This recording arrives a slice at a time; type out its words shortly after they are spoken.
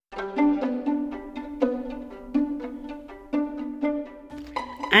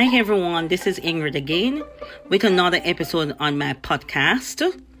Hi everyone, this is Ingrid again with another episode on my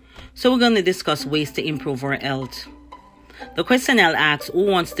podcast. So we're going to discuss ways to improve our health. The question I'll ask, who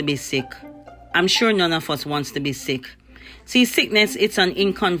wants to be sick? I'm sure none of us wants to be sick. See, sickness, it's an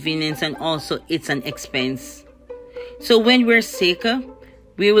inconvenience and also it's an expense. So when we're sick,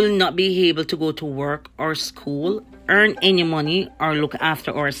 we will not be able to go to work or school, earn any money or look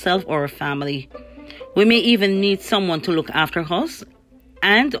after ourselves or our family. We may even need someone to look after us.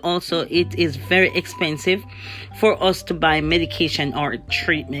 And also, it is very expensive for us to buy medication or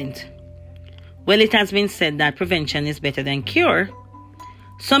treatment. Well, it has been said that prevention is better than cure.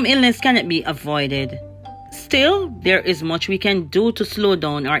 Some illness cannot be avoided. Still, there is much we can do to slow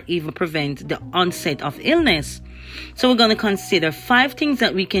down or even prevent the onset of illness. So we're going to consider 5 things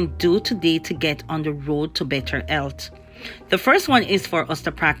that we can do today to get on the road to better health. The first one is for us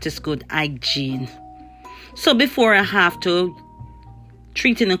to practice good hygiene. So before I have to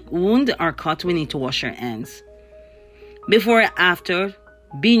treating a wound or cut, we need to wash our hands. Before or after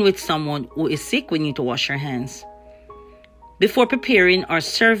being with someone who is sick, we need to wash our hands. Before preparing or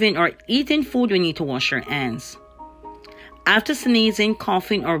serving or eating food, we need to wash our hands. After sneezing,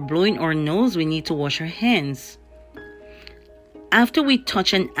 coughing, or blowing our nose, we need to wash our hands. After we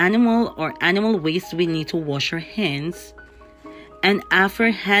touch an animal or animal waste, we need to wash our hands. And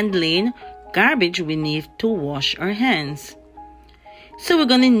after handling garbage, we need to wash our hands. So we're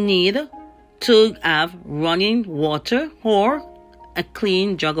going to need to have running water or a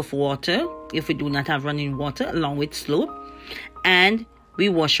clean jug of water if we do not have running water, along with soap, and we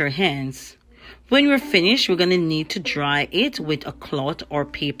wash our hands. When we're finished, we're going to need to dry it with a cloth or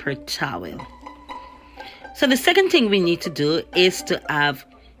paper towel. So the second thing we need to do is to have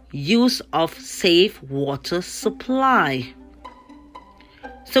use of safe water supply.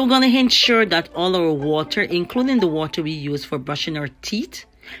 So we're going to ensure that all our water, including the water we use for brushing our teeth,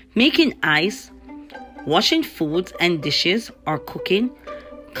 making ice, washing foods and dishes, or cooking,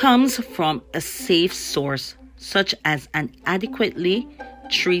 comes from a safe source, such as an adequately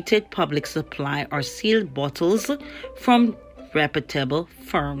treated public supply or sealed bottles from reputable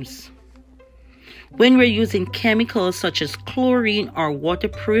firms. When we're using chemicals such as chlorine or water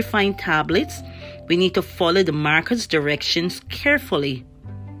purifying tablets, we need to follow the marker's directions carefully.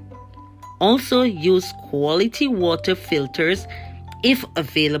 Also, use quality water filters if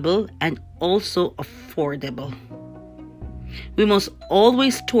available and also affordable. We must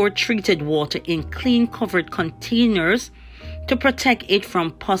always store treated water in clean covered containers to protect it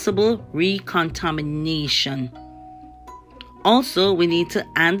from possible recontamination. Also, we need to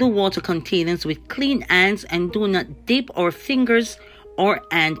handle water containers with clean hands and do not dip our fingers or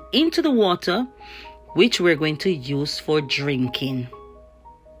hand into the water, which we're going to use for drinking.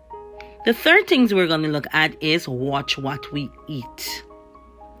 The third things we're going to look at is watch what we eat.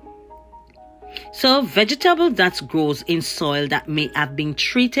 So vegetable that grows in soil that may have been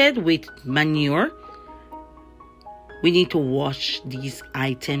treated with manure, we need to wash these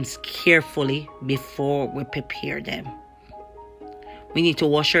items carefully before we prepare them. We need to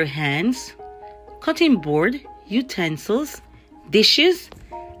wash our hands, cutting board, utensils, dishes,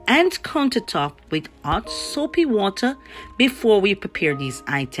 and countertop with hot soapy water before we prepare these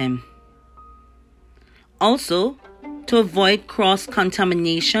items. Also, to avoid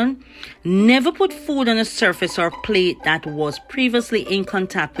cross-contamination, never put food on a surface or plate that was previously in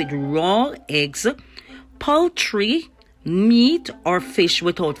contact with raw eggs, poultry, meat, or fish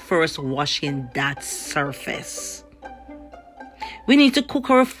without first washing that surface. We need to cook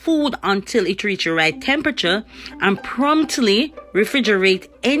our food until it reaches the right temperature and promptly refrigerate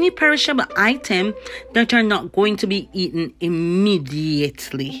any perishable items that are not going to be eaten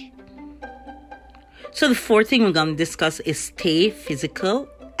immediately. So the fourth thing we're going to discuss is stay physical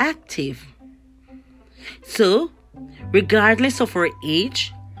active. So, regardless of our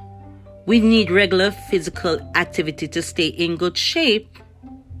age, we need regular physical activity to stay in good shape.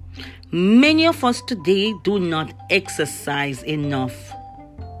 Many of us today do not exercise enough.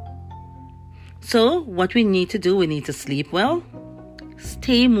 So, what we need to do, we need to sleep well,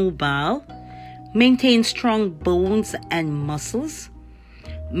 stay mobile, maintain strong bones and muscles,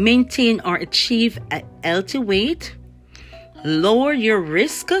 maintain or achieve a healthy weight, lower your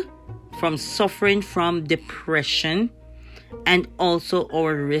risk from suffering from depression, and also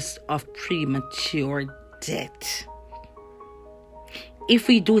our risk of premature death. If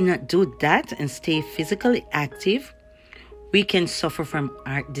we do not do that and stay physically active, we can suffer from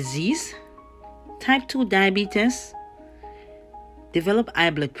heart disease, type 2 diabetes, develop high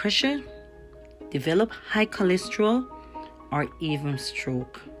blood pressure, develop high cholesterol, or even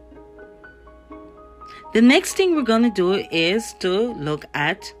stroke. The next thing we're going to do is to look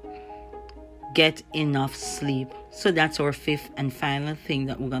at get enough sleep. So that's our fifth and final thing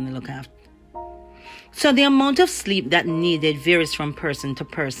that we're going to look at. So the amount of sleep that needed varies from person to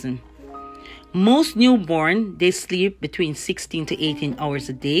person. Most newborn, they sleep between 16 to 18 hours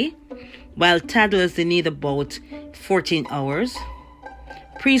a day, while toddlers, they need about 14 hours.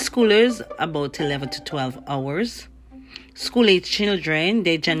 Preschoolers, about 11 to 12 hours. School-age children,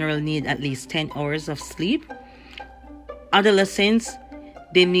 they generally need at least 10 hours of sleep. Adolescents,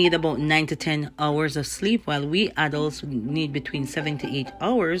 they need about 9 to 10 hours of sleep, while we adults need between 7 to 8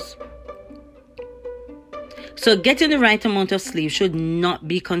 hours. So getting the right amount of sleep should not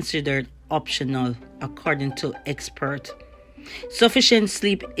be considered optional, according to experts. Sufficient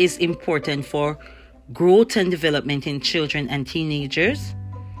sleep is important for growth and development in children and teenagers,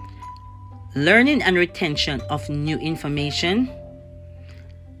 learning and retention of new information,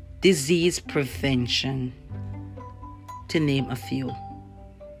 disease prevention, to name a few.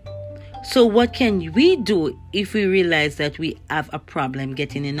 So what can we do if we realize that we have a problem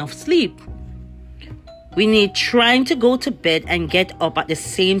getting enough sleep? We need trying to go to bed and get up at the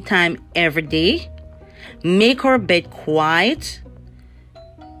same time every day. Make our bed quiet,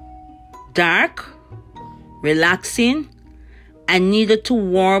 dark, relaxing, and neither too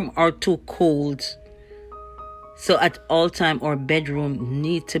warm or too cold. So at all time, our bedroom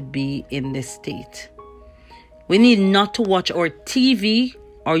need to be in this state. We need not to watch our TV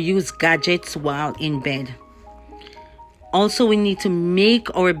or use gadgets while in bed. Also, we need to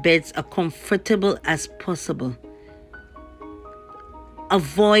make our beds as comfortable as possible.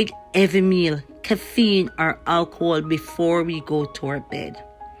 Avoid heavy meal, caffeine, or alcohol before we go to our bed.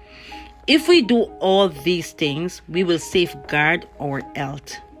 If we do all these things, we will safeguard our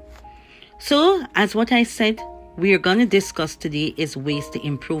health. So, as what I said, we are going to discuss today is ways to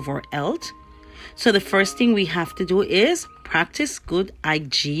improve our health. So, the first thing we have to do is practice good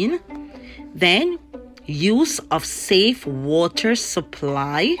hygiene. Then, use of safe water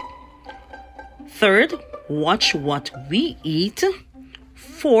supply. Third, watch what we eat.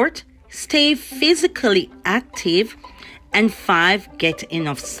 Fourth, stay physically active. And 5, get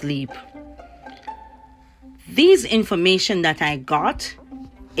enough sleep. These information that I got,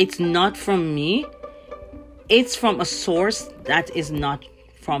 it's not from me. It's from a source that is not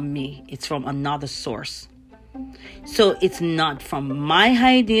from me. It's from another source. So it's not from my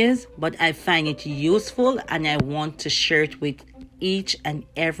ideas, but I find it useful and I want to share it with each and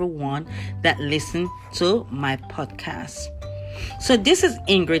everyone that listen to my podcast. So this is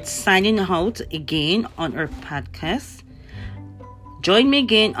Ingrid signing out again on our podcast. Join me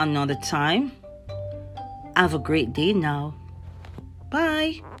again another time. Have a great day now.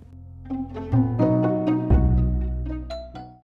 Bye.